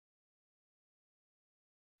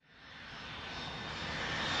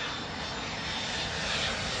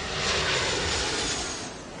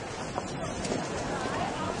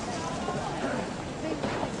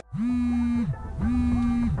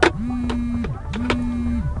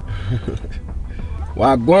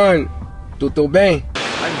Wagwan, tudo bem?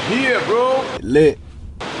 I'm here, bro. Lit.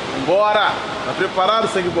 Bora. Tá preparado,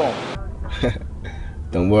 sangue bom?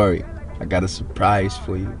 Don't worry, I got a surprise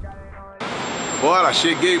for you. Bora,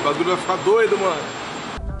 cheguei. O bagulho vai ficar doido, mano.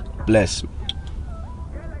 Bless me.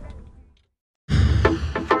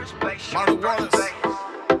 Marley Waters. Hey,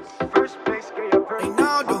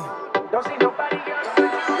 Naldo. Marley Waters.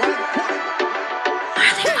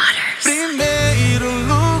 Primeiro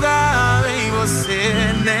lugar em você,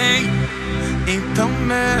 nem. Então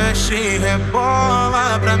mexe,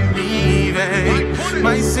 rebola pra mim, vem.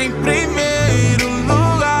 Mas em primeiro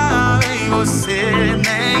lugar em você,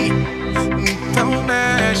 nem. Então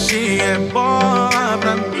mexe, rebola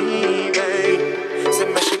pra mim, vem. Você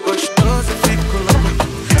mexe gostoso, eu fico louco.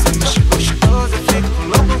 Você mexe gostoso, eu fico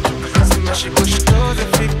louco. Você mexe gostoso, eu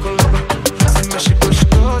fico louco. Você mexe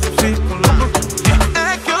gostoso, eu fico louco.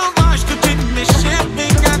 É que eu gosto de mexer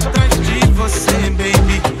bem atrás de você,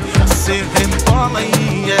 baby. Você rebola e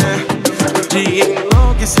de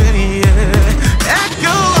enlouquecer, é que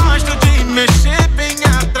eu gosto de mexer bem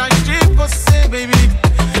atrás de você, baby.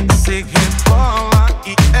 Você rebola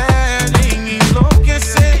e de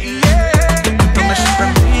enlouquecer, Então mexe pra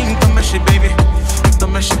mim, então mexe, baby. Então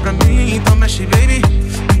mexe pra mim, então mexe, baby.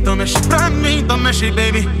 Então mexe pra mim, então mexe,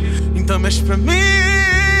 baby. Então mexe pra mim.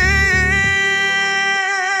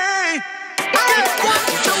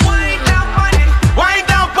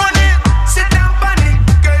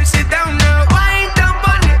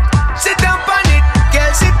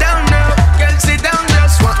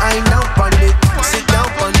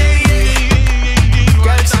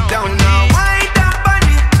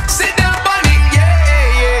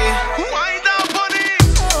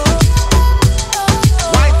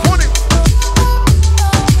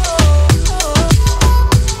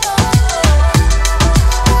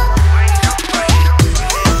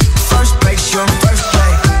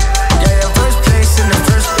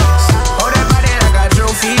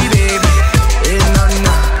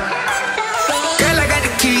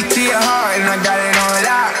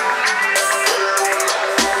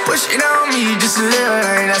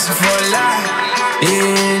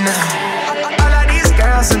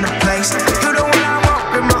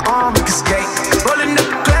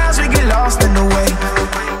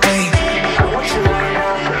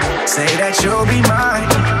 Say that you'll be mine.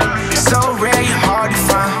 So rare, you're hard to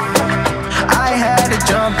find. I had to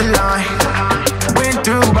jump the line.